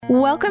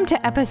Welcome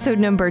to episode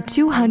number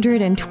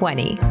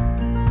 220.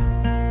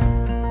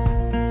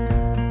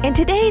 In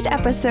today's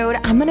episode,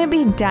 I'm going to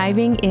be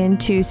diving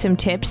into some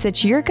tips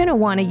that you're going to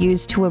want to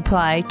use to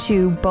apply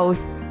to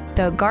both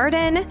the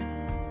garden,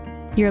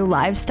 your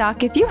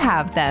livestock if you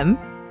have them,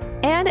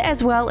 and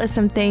as well as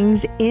some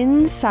things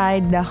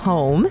inside the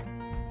home.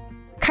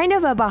 Kind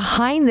of a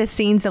behind the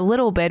scenes a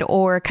little bit,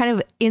 or kind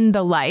of in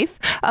the life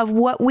of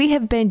what we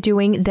have been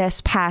doing this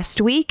past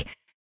week,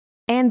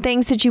 and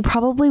things that you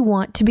probably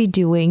want to be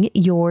doing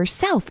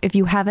yourself if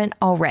you haven't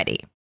already.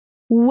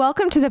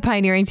 Welcome to the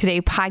Pioneering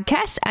Today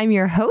podcast. I'm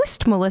your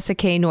host, Melissa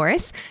K.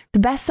 Norris, the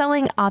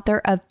best-selling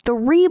author of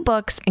 3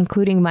 books,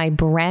 including my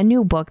brand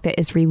new book that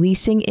is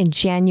releasing in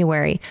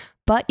January,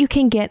 but you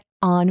can get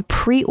on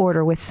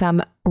pre-order with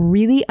some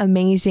really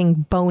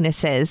amazing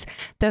bonuses.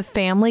 The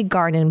Family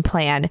Garden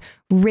Plan,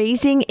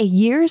 raising a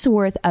year's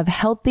worth of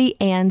healthy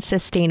and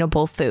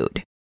sustainable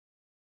food.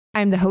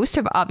 I'm the host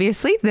of,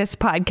 obviously, this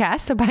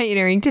podcast, the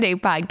Pioneering Today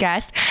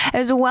podcast,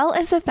 as well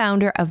as the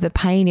founder of the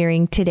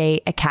Pioneering Today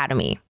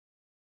Academy.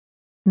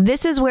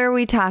 This is where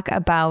we talk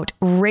about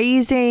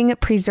raising,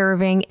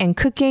 preserving, and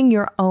cooking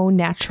your own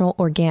natural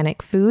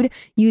organic food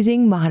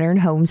using modern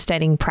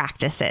homesteading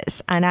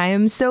practices. And I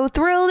am so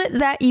thrilled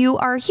that you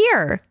are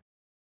here.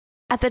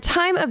 At the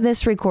time of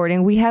this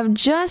recording, we have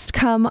just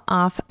come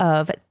off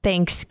of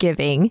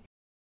Thanksgiving.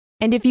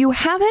 And if you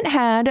haven't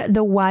had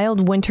the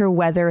wild winter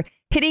weather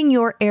hitting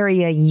your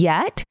area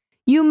yet,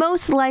 you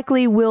most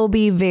likely will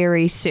be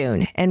very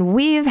soon. And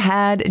we've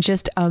had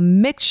just a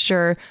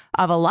mixture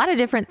of a lot of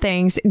different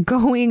things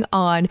going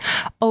on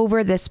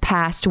over this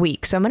past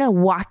week. So I'm going to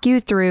walk you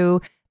through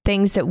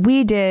things that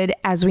we did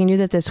as we knew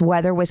that this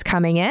weather was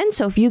coming in.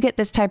 So if you get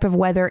this type of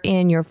weather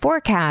in your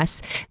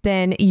forecast,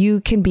 then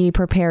you can be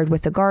prepared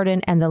with the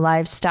garden and the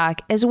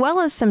livestock, as well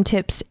as some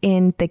tips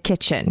in the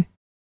kitchen.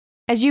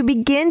 As you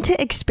begin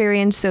to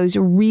experience those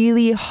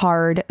really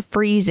hard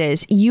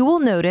freezes, you will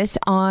notice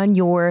on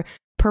your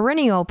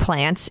perennial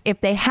plants, if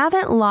they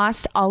haven't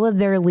lost all of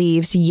their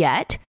leaves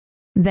yet,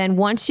 then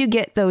once you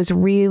get those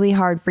really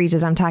hard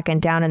freezes, I'm talking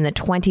down in the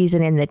 20s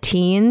and in the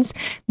teens,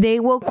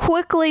 they will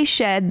quickly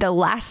shed the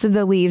last of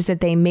the leaves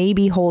that they may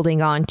be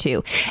holding on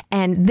to.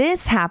 And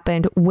this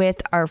happened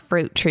with our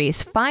fruit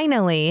trees.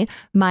 Finally,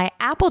 my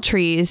apple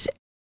trees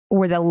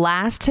were the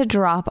last to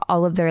drop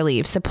all of their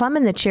leaves. The plum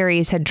and the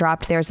cherries had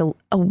dropped theirs a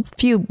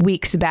few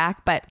weeks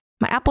back, but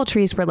my apple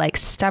trees were like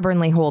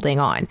stubbornly holding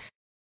on.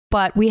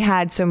 But we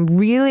had some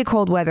really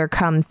cold weather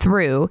come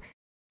through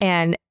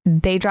and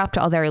they dropped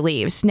all their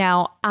leaves.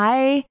 Now,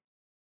 I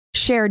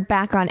shared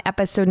back on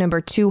episode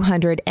number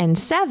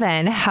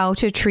 207 how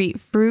to treat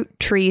fruit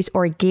trees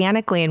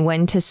organically and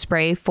when to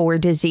spray for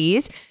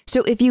disease.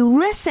 So if you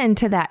listen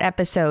to that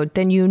episode,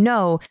 then you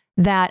know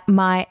that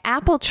my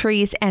apple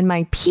trees and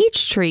my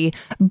peach tree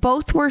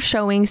both were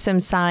showing some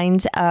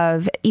signs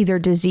of either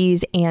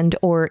disease and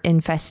or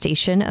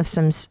infestation of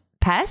some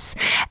pests.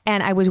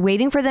 And I was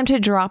waiting for them to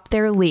drop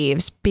their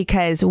leaves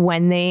because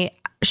when they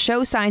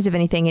show signs of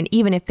anything, and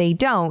even if they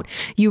don't,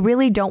 you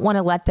really don't want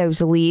to let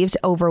those leaves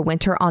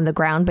overwinter on the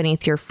ground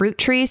beneath your fruit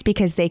trees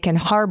because they can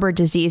harbor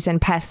disease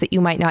and pests that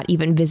you might not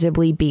even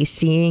visibly be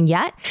seeing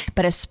yet,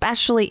 but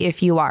especially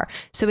if you are.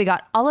 So we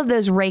got all of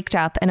those raked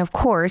up. And of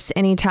course,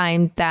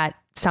 anytime that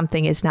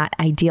something is not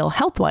ideal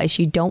health-wise,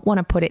 you don't want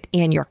to put it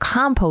in your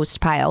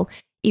compost pile,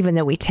 even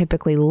though we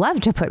typically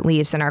love to put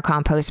leaves in our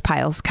compost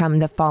piles come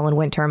the fall and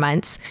winter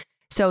months.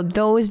 So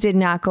those did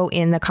not go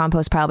in the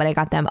compost pile, but I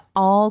got them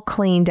all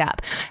cleaned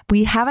up.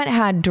 We haven't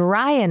had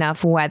dry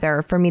enough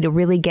weather for me to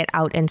really get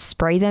out and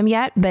spray them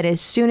yet. But as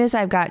soon as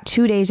I've got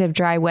 2 days of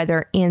dry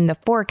weather in the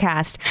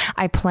forecast,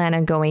 I plan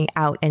on going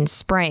out and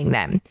spraying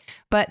them.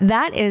 But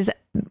that is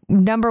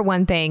number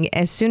one thing.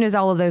 As soon as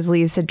all of those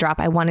leaves had dropped,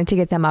 I wanted to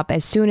get them up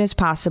as soon as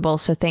possible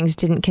so things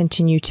didn't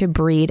continue to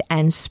breed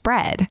and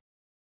spread.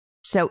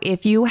 So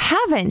if you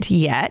haven't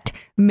yet,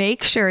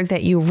 make sure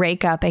that you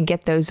rake up and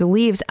get those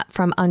leaves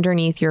from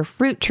underneath your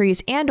fruit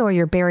trees and or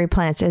your berry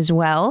plants as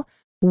well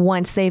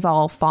once they've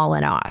all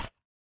fallen off.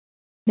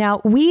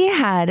 Now, we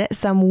had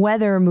some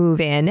weather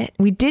move in.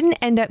 We didn't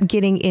end up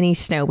getting any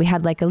snow. We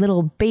had like a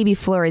little baby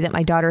flurry that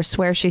my daughter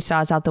swears she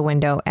saw out the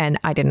window, and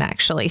I didn't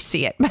actually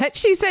see it, but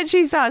she said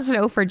she saw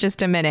snow for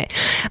just a minute.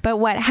 But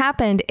what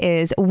happened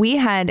is we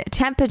had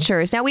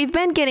temperatures. Now, we've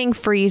been getting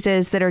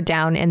freezes that are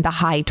down in the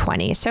high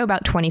 20s, so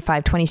about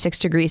 25, 26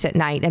 degrees at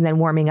night, and then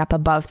warming up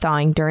above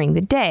thawing during the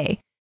day.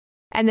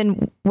 And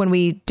then when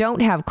we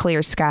don't have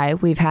clear sky,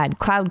 we've had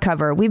cloud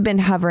cover. We've been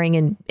hovering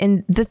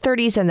in the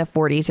 30s and the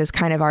 40s is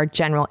kind of our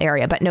general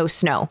area, but no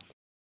snow.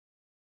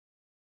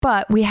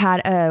 But we had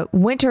a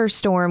winter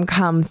storm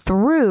come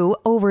through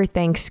over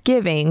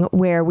Thanksgiving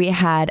where we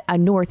had a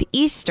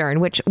northeastern,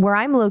 which where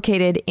I'm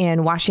located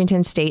in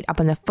Washington State up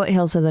in the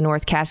foothills of the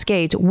North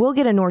Cascades, we'll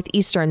get a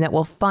northeastern that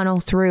will funnel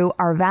through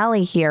our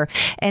valley here.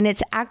 And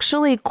it's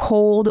actually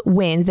cold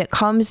wind that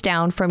comes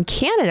down from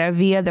Canada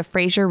via the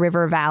Fraser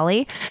River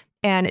Valley.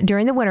 And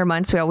during the winter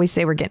months, we always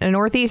say we're getting a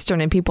northeastern,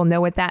 and people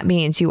know what that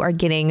means. You are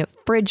getting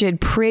frigid,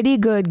 pretty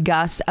good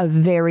gusts of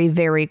very,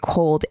 very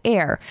cold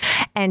air.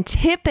 And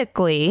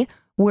typically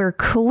we're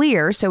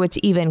clear, so it's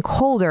even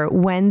colder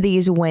when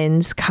these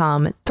winds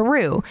come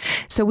through.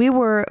 So we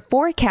were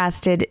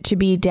forecasted to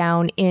be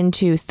down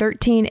into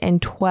 13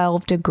 and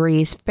 12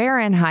 degrees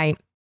Fahrenheit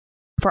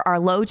for our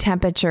low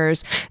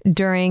temperatures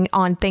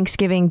on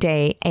Thanksgiving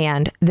Day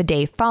and the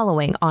day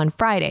following on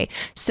Friday.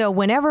 So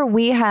whenever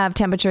we have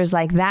temperatures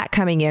like that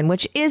coming in,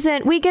 which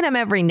isn't, we get them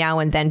every now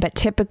and then, but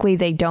typically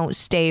they don't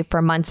stay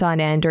for months on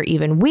end or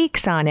even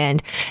weeks on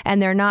end.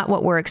 And they're not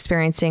what we're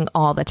experiencing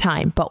all the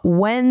time. But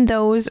when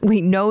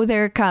we know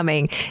they're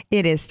coming,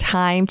 it is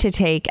time to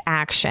take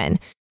action.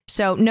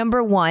 So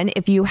number one,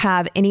 if you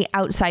have any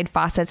outside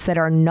faucets that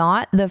are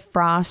not the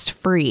frost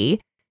free,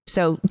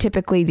 so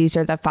typically these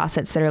are the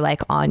faucets that are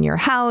like on your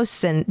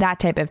house and that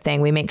type of thing.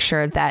 We make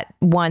sure that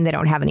one, they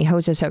don't have any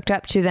hoses hooked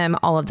up to them.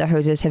 All of the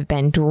hoses have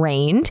been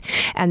drained.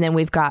 And then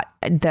we've got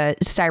the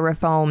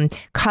styrofoam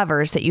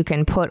covers that you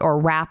can put or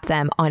wrap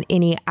them on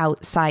any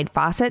outside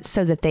faucets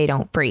so that they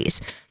don't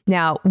freeze.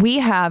 Now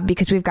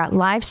because we've got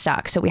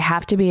livestock, so we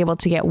have to be able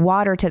to get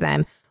water to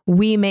them.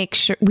 We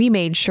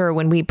made sure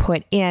when we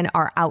put in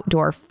our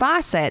outdoor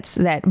faucets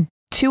that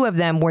 2 of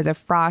them were the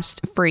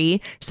frost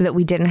free so that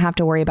we didn't have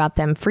to worry about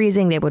them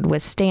freezing. They would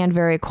withstand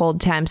very cold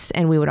temps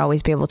and we would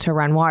always be able to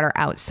run water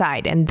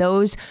outside. And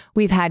those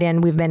we've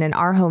been in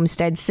our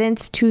homestead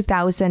since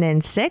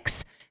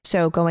 2006.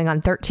 So going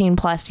on 13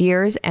 plus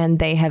years, and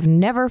they have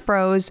never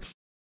froze.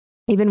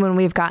 Even when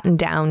we've gotten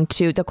down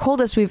to the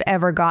coldest we've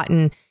ever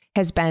gotten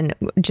has been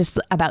just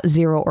about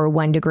 0 or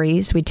 1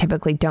 degrees. We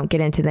typically don't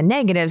get into the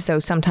negatives, though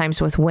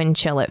sometimes with wind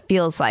chill, it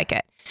feels like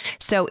it.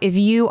 So if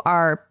you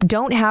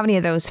don't have any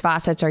of those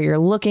faucets or you're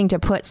looking to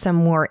put some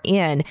more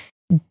in,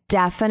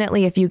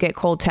 definitely if you get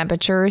cold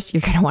temperatures,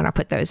 you're going to want to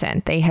put those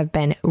in. They have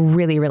been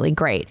really, really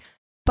great.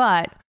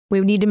 But we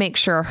need to make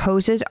sure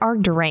hoses are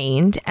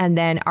drained, and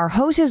then our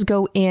hoses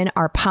go in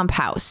our pump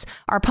house.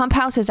 Our pump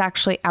house is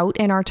actually out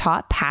in our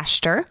top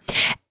pasture.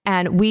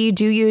 And we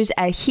do use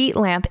a heat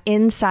lamp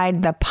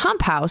inside the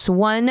pump house.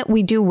 One,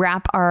 we do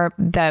wrap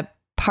the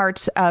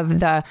parts of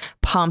the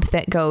pump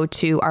that go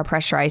to our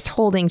pressurized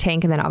holding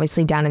tank, and then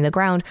obviously down in the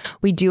ground.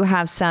 We do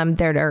have some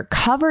that are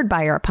covered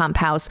by our pump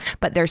house,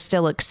 but they're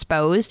still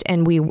exposed,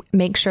 and we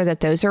make sure that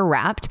those are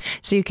wrapped.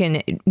 So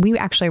we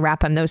actually wrap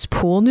them. Those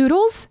pool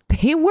noodles,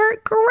 they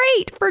work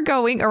great for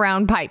going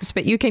around pipes,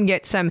 but you can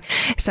get some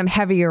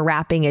heavier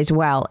wrapping as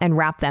well and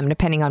wrap them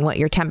depending on what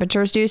your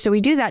temperatures do. So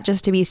we do that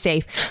just to be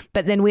safe.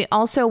 But then we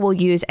also will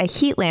use a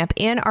heat lamp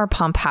in our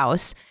pump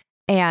house,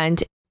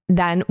 and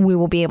then we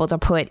will be able to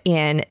put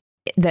in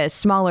the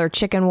smaller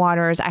chicken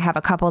waters. I have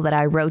a couple that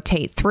I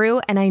rotate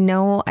through, and I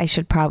know I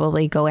should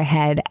probably go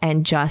ahead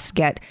and just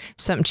get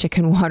some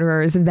chicken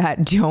waters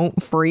that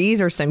don't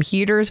freeze or some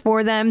heaters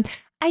for them.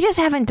 I just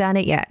haven't done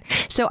it yet.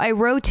 So I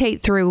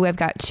rotate through. I've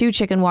got 2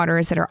 chicken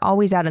waters that are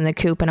always out in the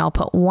coop, and I'll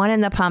put one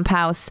in the pump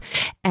house,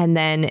 and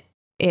then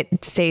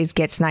it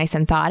gets nice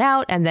and thawed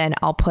out, and then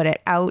I'll put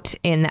it out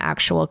in the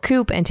actual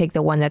coop and take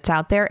the one that's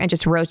out there and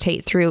just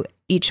rotate through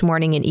each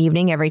morning and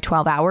evening every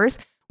 12 hours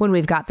when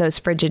we've got those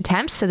frigid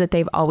temps so that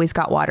they've always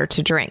got water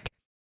to drink.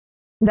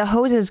 The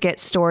hoses get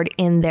stored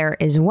in there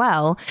as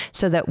well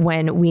so that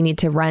when we need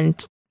to run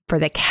for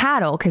the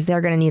cattle, because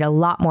they're going to need a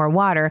lot more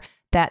water,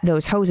 that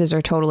those hoses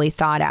are totally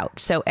thawed out.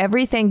 So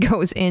everything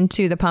goes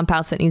into the pump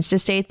house that needs to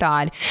stay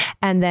thawed.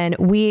 And then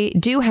we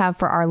do have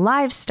for our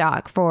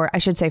livestock, for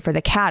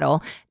the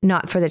cattle,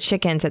 not for the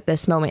chickens at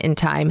this moment in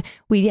time,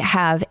 we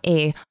have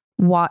a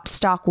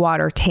stock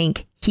water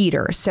tank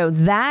heater. So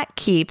that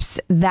keeps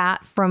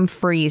that from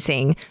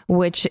freezing,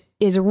 which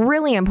is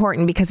really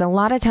important because a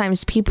lot of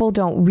times people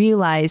don't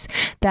realize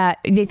that.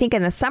 They think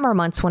in the summer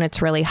months when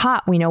it's really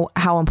hot, we know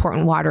how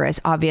important water is,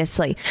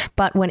 obviously.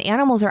 But when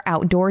animals are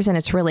outdoors and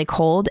it's really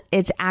cold,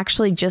 it's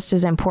actually just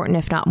as important,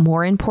 if not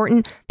more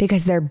important,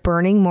 because they're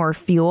burning more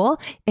fuel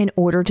in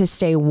order to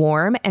stay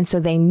warm. And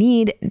so they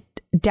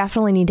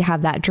definitely need to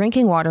have that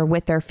drinking water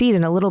with their feed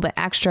and a little bit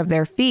extra of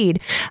their feed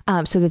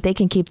so that they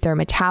can keep their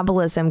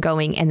metabolism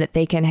going and that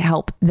they can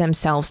help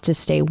themselves to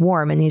stay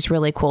warm in these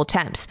really cool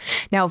temps.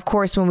 Now, of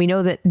course, when we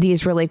know that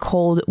these really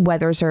cold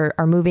weathers are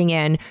moving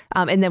in,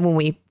 and then when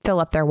we fill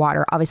up their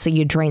water, obviously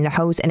you drain the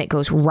hose and it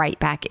goes right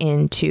back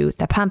into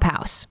the pump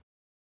house.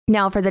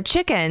 Now, for the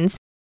chickens,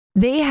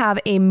 they have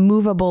a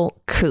movable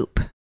coop.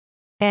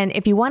 And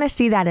if you want to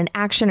see that in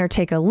action or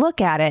take a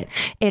look at it,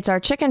 it's our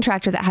chicken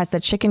tractor that has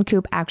the chicken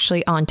coop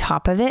actually on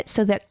top of it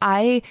so that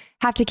I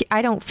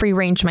don't free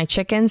range my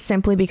chickens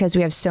simply because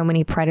we have so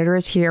many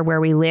predators here where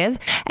we live.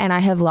 And I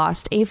have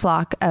lost a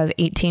flock of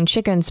 18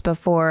 chickens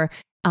before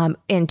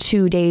in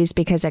 2 days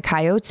because of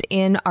coyotes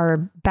in our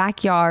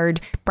backyard,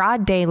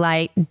 broad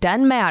daylight,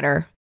 doesn't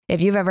matter. If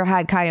you've ever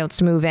had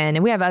coyotes move in,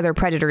 and we have other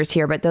predators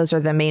here, but those are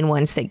the main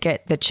ones that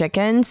get the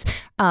chickens,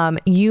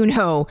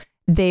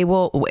 they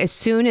will, as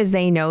soon as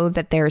they know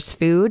that there's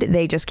food,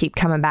 they just keep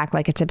coming back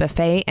like it's a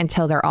buffet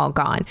until they're all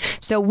gone.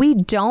 So we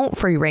don't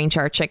free range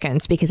our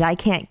chickens because I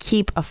can't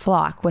keep a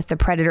flock with the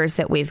predators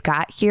that we've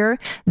got here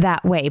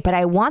that way. But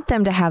I want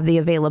them to have the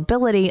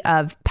availability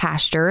of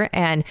pasture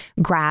and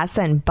grass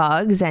and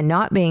bugs and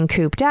not being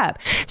cooped up.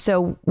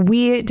 So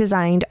we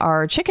designed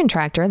our chicken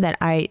tractor that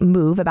I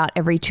move about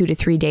every 2 to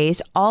 3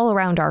 days all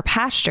around our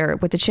pasture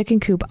with the chicken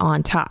coop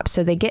on top.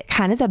 So they get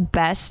kind of the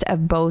best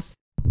of both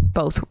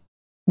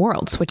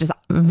worlds, which is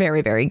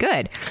very, very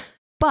good.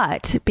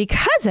 But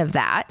because of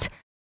that,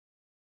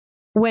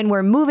 when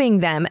we're moving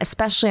them,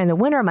 especially in the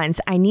winter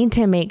months, I need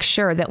to make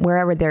sure that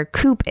wherever their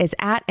coop is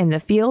at in the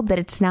field, that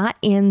it's not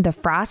in the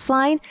frost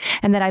line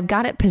and that I've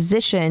got it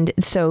positioned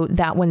so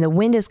that when the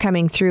wind is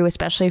coming through,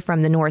 especially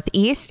from the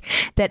northeast,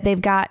 that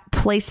they've got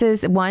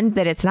places, one,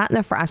 that it's not in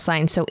the frost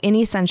line. So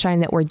any sunshine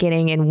that we're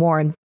getting in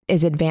warm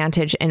is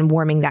advantage in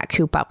warming that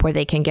coop up where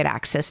they can get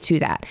access to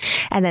that.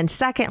 And then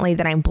secondly,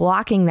 that I'm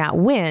blocking that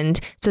wind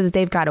so that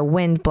they've got a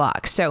wind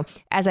block. So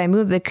as I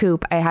move the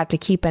coop, I had to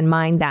keep in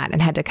mind that and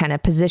had to kind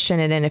of position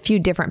it in a few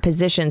different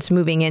positions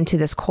moving into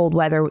this cold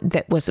weather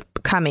that was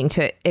coming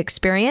to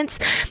experience.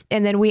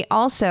 And then we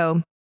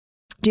also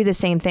do the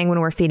same thing when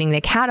we're feeding the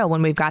cattle.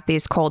 When we've got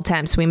these cold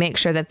temps, we make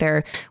sure that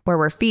they're where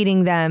we're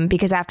feeding them,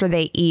 because after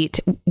they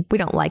eat, we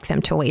don't like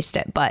them to waste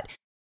it, but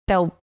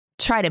they'll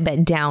try to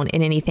bed down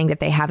in anything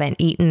that they haven't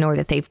eaten or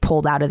that they've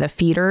pulled out of the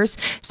feeders.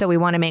 So we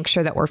want to make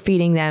sure that we're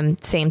feeding them,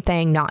 same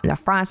thing, not in the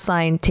frost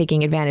line,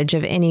 taking advantage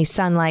of any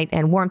sunlight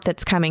and warmth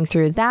that's coming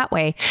through that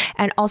way.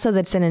 And also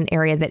that's in an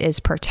area that is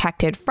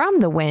protected from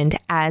the wind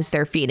as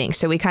they're feeding.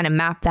 So we kind of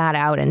map that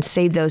out and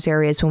save those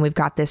areas when we've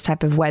got this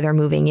type of weather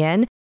moving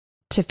in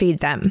to feed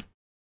them.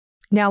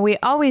 Now, we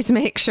always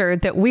make sure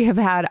that we have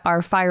had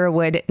our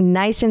firewood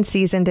nice and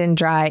seasoned and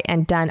dry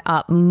and done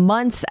up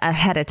months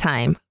ahead of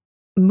time.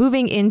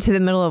 Moving into the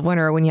middle of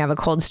winter when you have a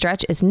cold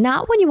stretch is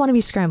not when you want to be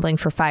scrambling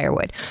for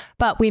firewood,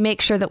 but we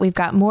make sure that we've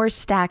got more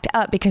stacked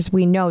up because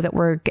we know that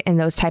we're in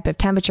those type of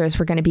temperatures.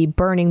 We're going to be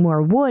burning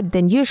more wood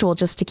than usual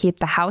just to keep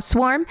the house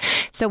warm.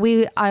 So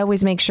I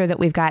always make sure that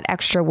we've got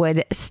extra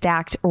wood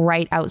stacked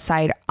right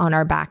outside on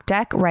our back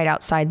deck, right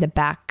outside the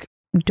back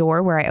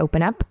door where I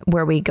open up,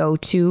 where we go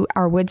to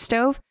our wood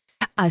stove.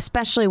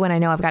 Especially when I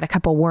know I've got a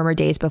couple warmer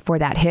days before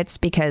that hits,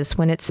 because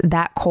when it's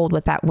that cold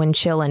with that wind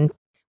chill and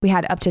we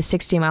had up to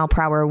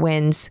 60-mile-per-hour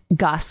winds,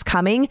 gusts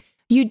coming,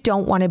 you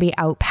don't want to be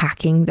out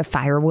packing the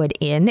firewood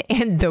in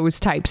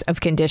those types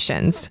of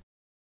conditions.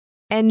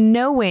 And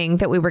knowing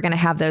that we were going to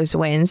have those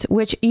winds,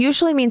 which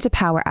usually means a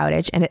power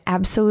outage, and it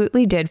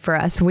absolutely did for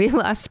us. We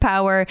lost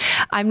power.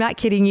 I'm not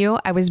kidding you.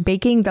 I was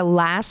baking the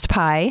last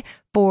pie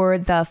for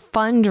the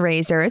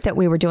fundraiser that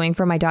we were doing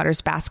for my daughter's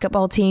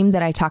basketball team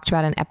that I talked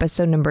about in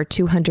episode number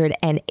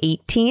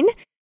 218.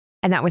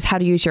 And that was how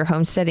to use your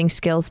homesteading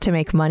skills to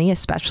make money,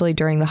 especially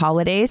during the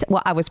holidays.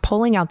 Well, I was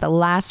pulling out the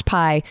last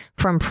pie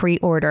from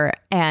pre-order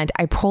and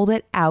I pulled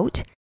it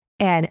out.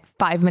 And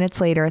 5 minutes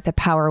later, the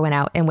power went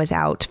out and was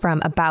out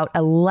from about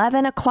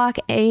 11 o'clock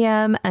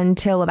a.m.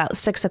 until about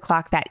 6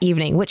 o'clock that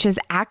evening, which is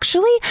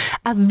actually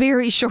a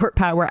very short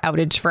power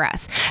outage for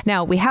us.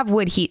 Now, we have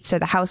wood heat, so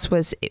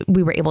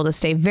we were able to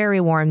stay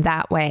very warm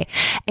that way.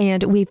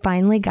 And we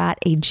finally got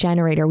a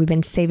generator we've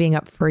been saving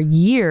up for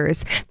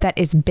years that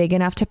is big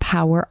enough to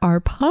power our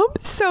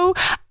pump. So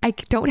I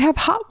don't have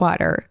hot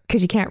water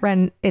because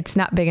it's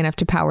not big enough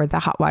to power the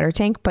hot water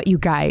tank. But you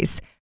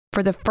guys,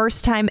 for the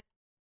first time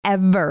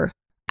ever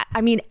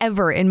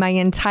in my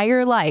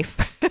entire life,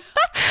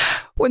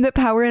 when the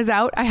power is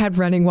out, I had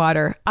running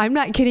water. I'm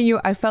not kidding you.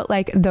 I felt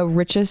like the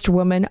richest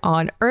woman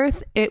on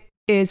earth. It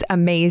is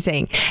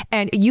amazing.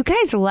 And you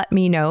guys let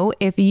me know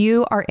if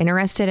you are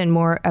interested in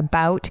more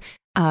about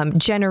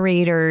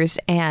generators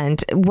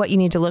and what you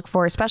need to look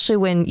for, especially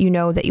when you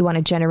know that you want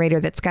a generator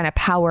that's going to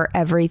power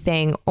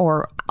everything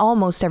or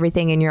almost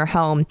everything in your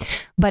home,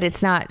 but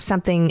it's not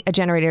a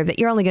generator that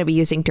you're only going to be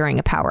using during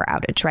a power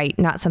outage, right?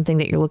 Not something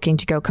that you're looking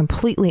to go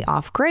completely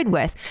off grid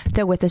with.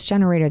 Though with this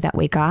generator that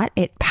we got,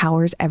 it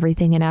powers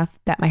everything enough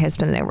that my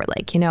husband and I were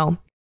like,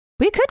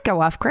 we could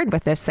go off grid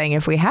with this thing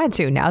if we had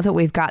to, now that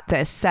we've got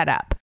this set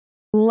up.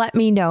 Let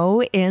me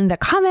know in the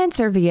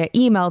comments or via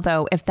email,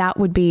 though, if that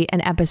would be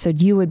an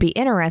episode you would be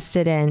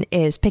interested in,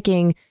 is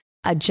picking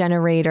a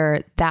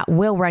generator that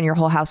will run your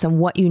whole house and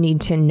what you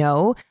need to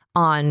know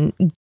on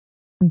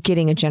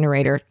getting a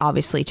generator,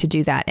 obviously, to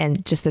do that,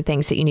 and just the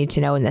things that you need to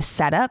know in the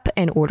setup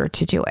in order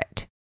to do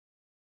it.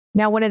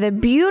 Now, one of the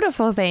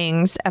beautiful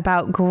things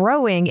about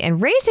growing and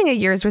raising a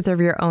year's worth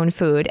of your own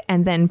food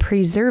and then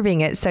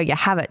preserving it so you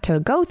have it to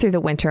go through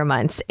the winter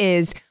months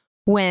is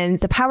when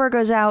the power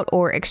goes out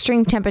or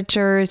extreme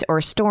temperatures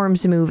or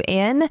storms move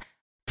in,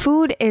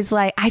 food is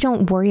like, I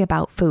don't worry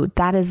about food.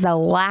 That is the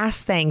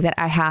last thing that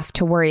I have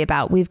to worry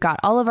about. We've got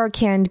all of our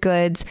canned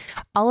goods,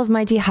 all of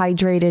my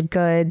dehydrated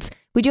goods.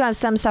 We do have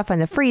some stuff in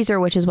the freezer,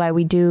 which is why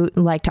we do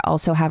like to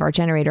also have our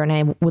generator, and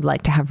I would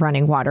like to have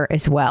running water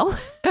as well.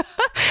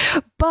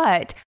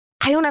 But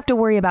I don't have to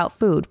worry about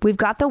food. We've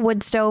got the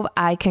wood stove.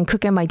 I can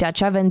cook in my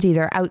Dutch ovens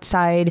either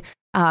outside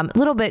A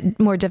little bit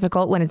more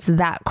difficult when it's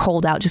that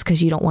cold out just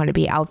because you don't want to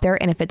be out there.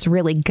 And if it's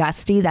really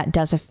gusty, that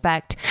does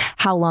affect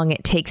how long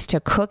it takes to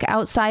cook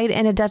outside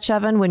in a Dutch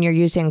oven when you're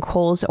using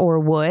coals or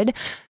wood.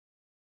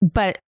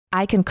 But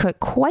I can cook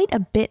quite a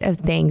bit of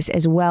things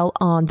as well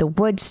on the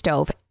wood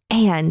stove.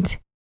 And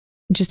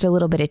just a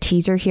little bit of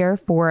teaser here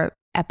for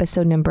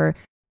episode number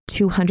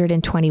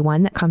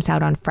 221 that comes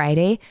out on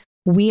Friday.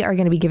 We are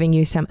going to be giving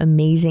you some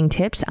amazing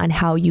tips on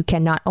how you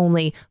can not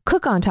only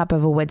cook on top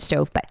of a wood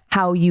stove, but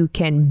how you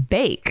can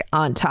bake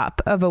on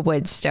top of a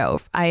wood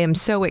stove. I am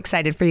so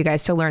excited for you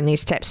guys to learn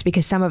these tips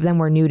because some of them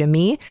were new to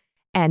me.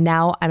 And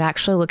now I'm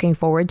actually looking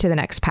forward to the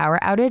next power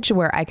outage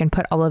where I can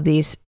put all of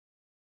these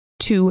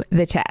to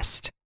the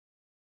test.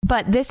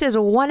 But this is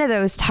one of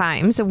those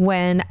times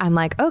when I'm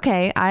like,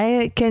 okay,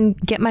 I can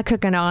get my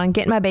cooking on,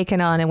 get my baking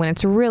on. And when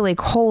it's really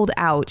cold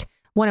out,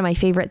 one of my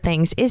favorite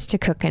things is to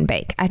cook and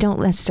bake. I don't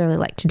necessarily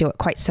like to do it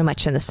quite so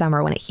much in the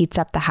summer when it heats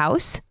up the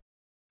house.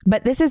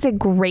 But this is a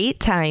great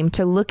time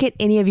to look at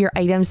any of your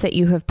items that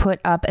you have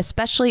put up,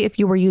 especially if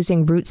you were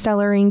using root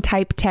cellaring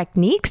type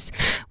techniques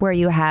where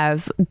you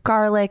have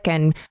garlic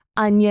and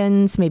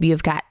onions. Maybe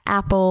you've got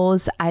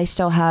apples. I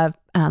still have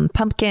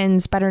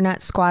pumpkins,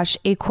 butternut squash,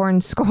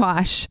 acorn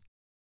squash,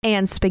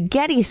 and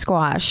spaghetti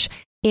squash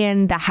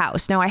in the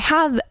house. Now I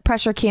have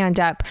pressure canned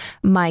up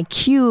my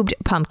cubed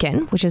pumpkin,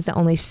 which is the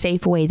only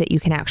safe way that you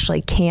can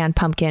actually can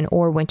pumpkin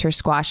or winter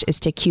squash is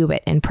to cube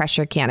it and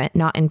pressure can it,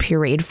 not in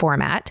pureed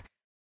format.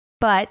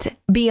 But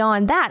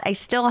beyond that, I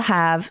still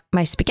have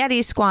my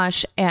spaghetti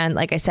squash and,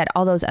 like I said,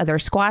 all those other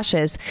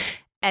squashes.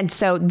 And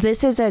so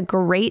this is a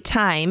great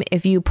time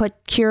if you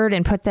cured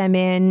and put them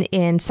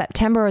in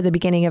September or the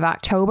beginning of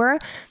October.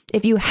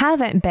 If you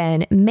haven't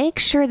been, make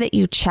sure that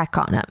you check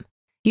on them.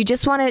 You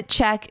just want to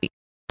check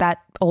that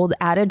old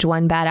adage,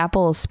 one bad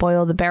apple will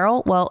spoil the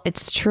barrel. Well,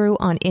 it's true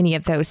on any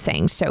of those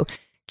things. So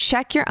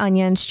check your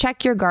onions,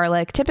 check your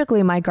garlic.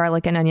 Typically, my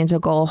garlic and onions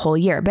will go a whole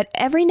year, but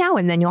every now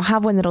and then you'll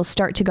have one that'll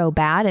start to go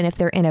bad. And if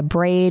they're in a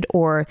braid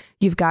or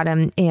you've got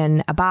them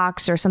in a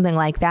box or something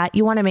like that,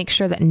 you want to make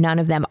sure that none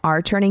of them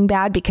are turning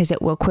bad because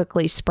it will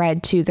quickly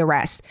spread to the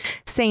rest.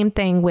 Same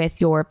thing with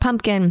your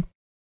pumpkin.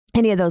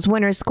 Any of those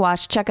winter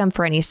squash, check them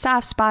for any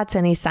soft spots,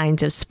 any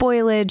signs of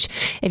spoilage.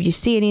 If you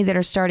see any that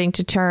are starting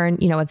to turn,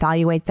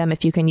 evaluate them.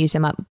 If you can use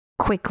them up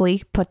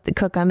quickly,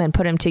 cook them and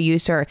put them to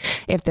use. Or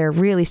if they're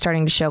really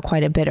starting to show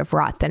quite a bit of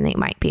rot, then they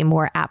might be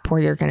more apt where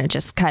you're going to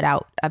just cut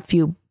out a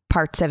few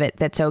parts of it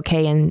that's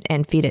okay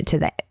and feed it to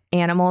the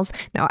animals.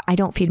 Now, I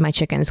don't feed my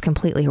chickens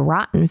completely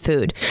rotten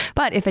food,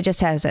 but if it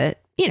just has a,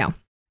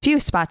 few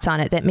spots on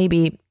it that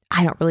maybe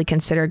I don't really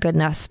consider good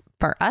enough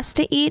for us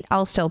to eat,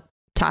 I'll still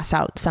toss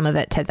out some of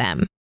it to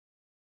them.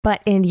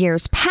 But in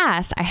years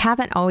past, I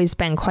haven't always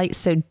been quite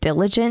so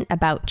diligent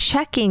about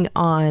checking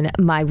on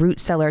my root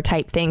cellar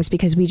type things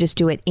because we just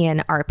do it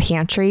in our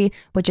pantry,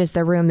 which is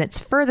the room that's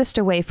furthest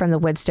away from the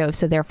wood stove.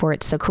 So therefore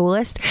it's the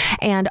coolest,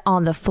 and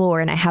on the floor.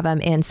 And I have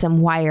them in some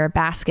wire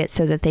baskets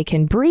so that they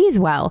can breathe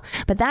well.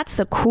 But that's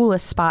the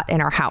coolest spot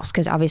in our house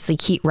because obviously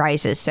heat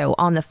rises. So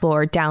on the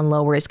floor, down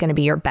lower is going to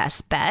be your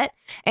best bet.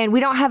 And we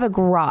don't have a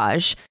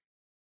garage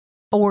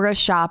or a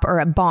shop or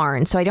a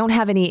barn. So I don't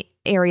have any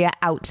area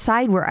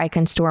outside where I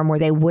can store them where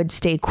they would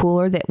stay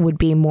cooler that would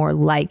be more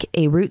like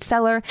a root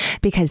cellar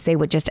because they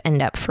would just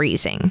end up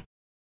freezing.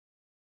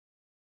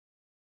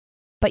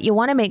 But you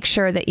want to make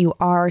sure that you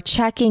are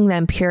checking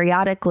them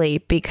periodically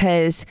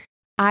because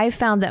I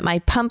found that my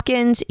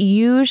pumpkins,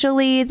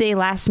 usually they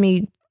last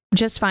me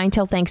just fine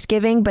till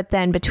Thanksgiving, but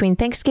then between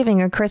Thanksgiving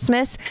and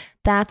Christmas,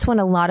 that's when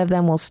a lot of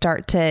them will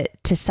start to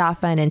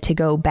soften and to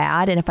go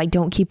bad. And if I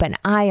don't keep an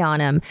eye on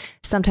them,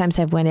 sometimes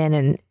I've went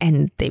in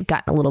and they've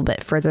gotten a little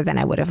bit further than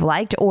I would have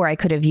liked, or I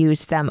could have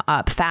used them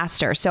up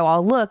faster. So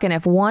I'll look, and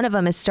if one of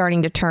them is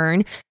starting to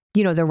turn,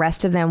 the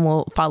rest of them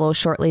will follow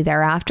shortly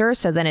thereafter.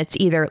 So then it's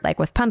either like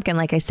with pumpkin,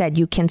 like I said,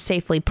 you can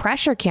safely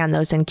pressure can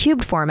those in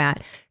cubed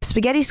format.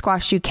 Spaghetti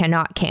squash, you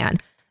cannot can.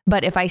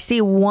 But if I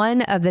see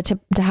one of the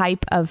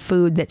type of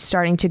food that's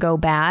starting to go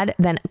bad,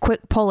 then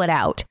quick pull it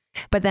out.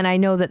 But then I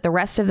know that the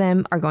rest of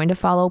them are going to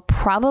follow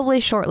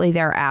probably shortly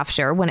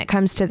thereafter when it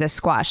comes to the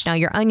squash. Now,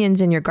 your onions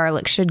and your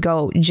garlic should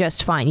go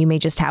just fine. You may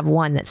just have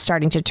one that's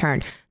starting to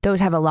turn. Those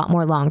have a lot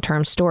more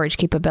long-term storage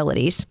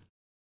capabilities.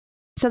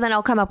 So then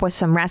I'll come up with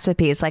some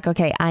recipes like,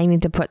 okay, I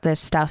need to put this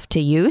stuff to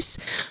use.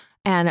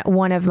 And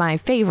one of my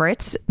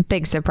favorites,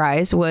 big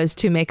surprise, was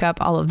to make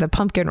up all of the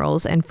pumpkin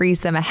rolls and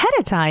freeze them ahead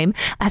of time,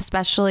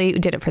 especially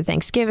did it for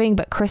Thanksgiving,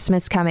 but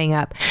Christmas coming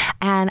up.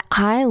 And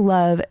I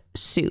love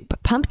soup.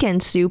 Pumpkin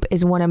soup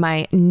is one of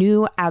my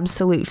new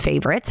absolute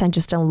favorites. I'm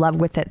just in love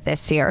with it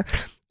this year.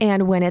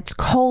 And when it's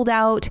cold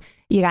out,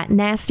 you got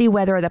nasty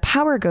weather, or the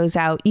power goes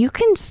out, you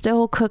can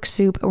still cook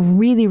soup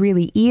really,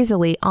 really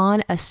easily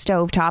on a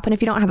stovetop. And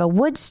if you don't have a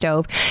wood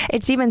stove,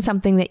 it's even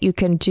something that you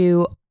can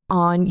do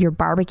on your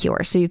barbecue.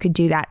 So you could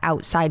do that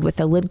outside with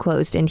the lid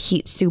closed and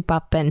heat soup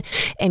up and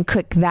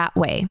cook that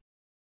way.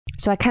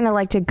 So I kind of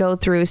like to go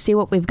through, see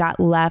what we've got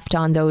left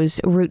on those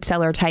root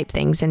cellar type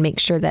things and make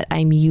sure that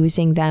I'm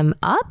using them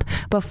up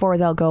before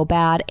they'll go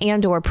bad,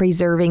 and or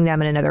preserving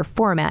them in another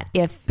format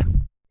if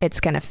it's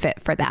going to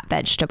fit for that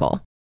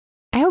vegetable.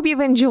 I hope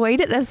you've enjoyed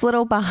this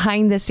little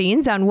behind the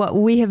scenes on what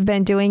we have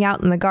been doing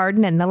out in the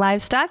garden and the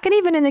livestock and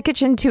even in the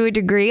kitchen to a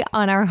degree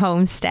on our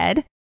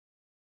homestead.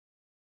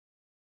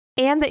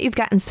 And that you've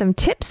gotten some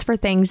tips for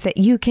things that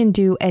you can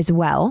do as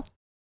well.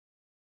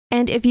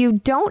 And if you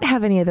don't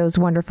have any of those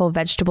wonderful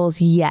vegetables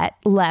yet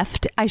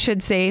left, I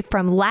should say,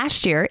 from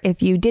last year,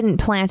 if you didn't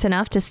plant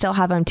enough to still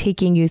have them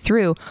taking you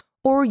through,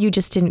 or you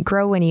just didn't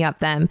grow any of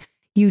them,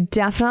 you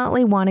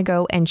definitely want to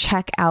go and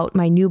check out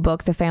my new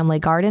book, The Family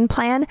Garden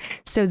Plan,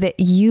 so that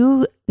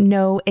you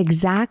know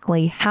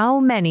exactly how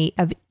many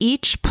of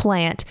each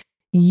plant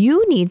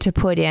you need to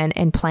put in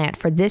and plant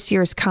for this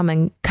year's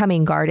coming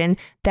garden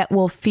that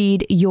will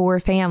feed your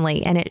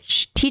family. And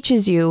it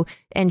teaches you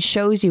and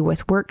shows you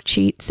with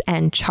worksheets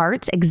and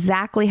charts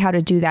exactly how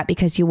to do that,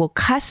 because you will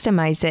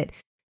customize it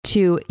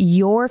to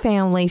your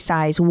family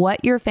size,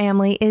 what your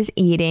family is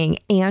eating,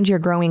 and your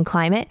growing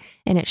climate.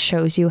 And it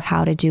shows you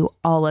how to do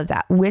all of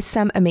that with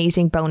some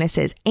amazing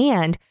bonuses.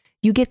 And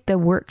you get the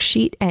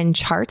worksheet and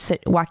charts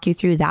that walk you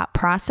through that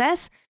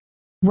process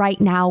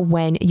right now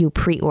when you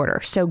pre-order.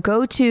 So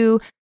go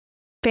to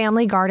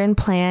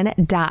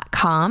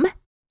familygardenplan.com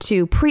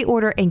to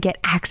pre-order and get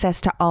access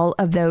to all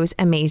of those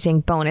amazing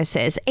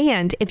bonuses.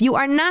 And if you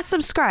are not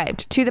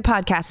subscribed to the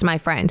podcast, my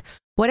friend,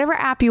 whatever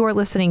app you are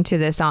listening to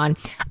this on,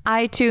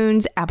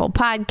 iTunes, Apple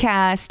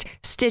Podcast,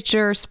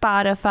 Stitcher,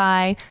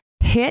 Spotify,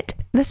 hit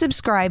the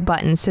subscribe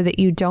button so that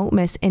you don't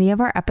miss any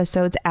of our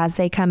episodes as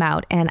they come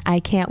out. And I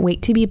can't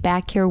wait to be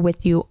back here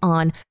with you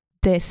on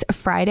this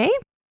Friday,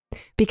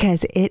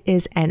 because it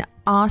is an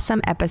awesome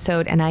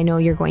episode and I know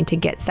you're going to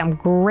get some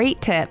great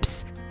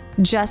tips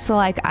just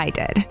like I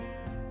did.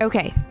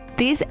 Okay,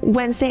 these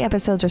Wednesday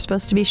episodes are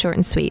supposed to be short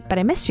and sweet, but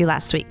I missed you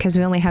last week because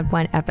we only had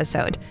one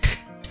episode.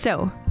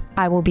 So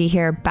I will be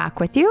here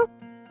back with you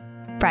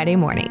Friday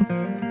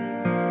morning.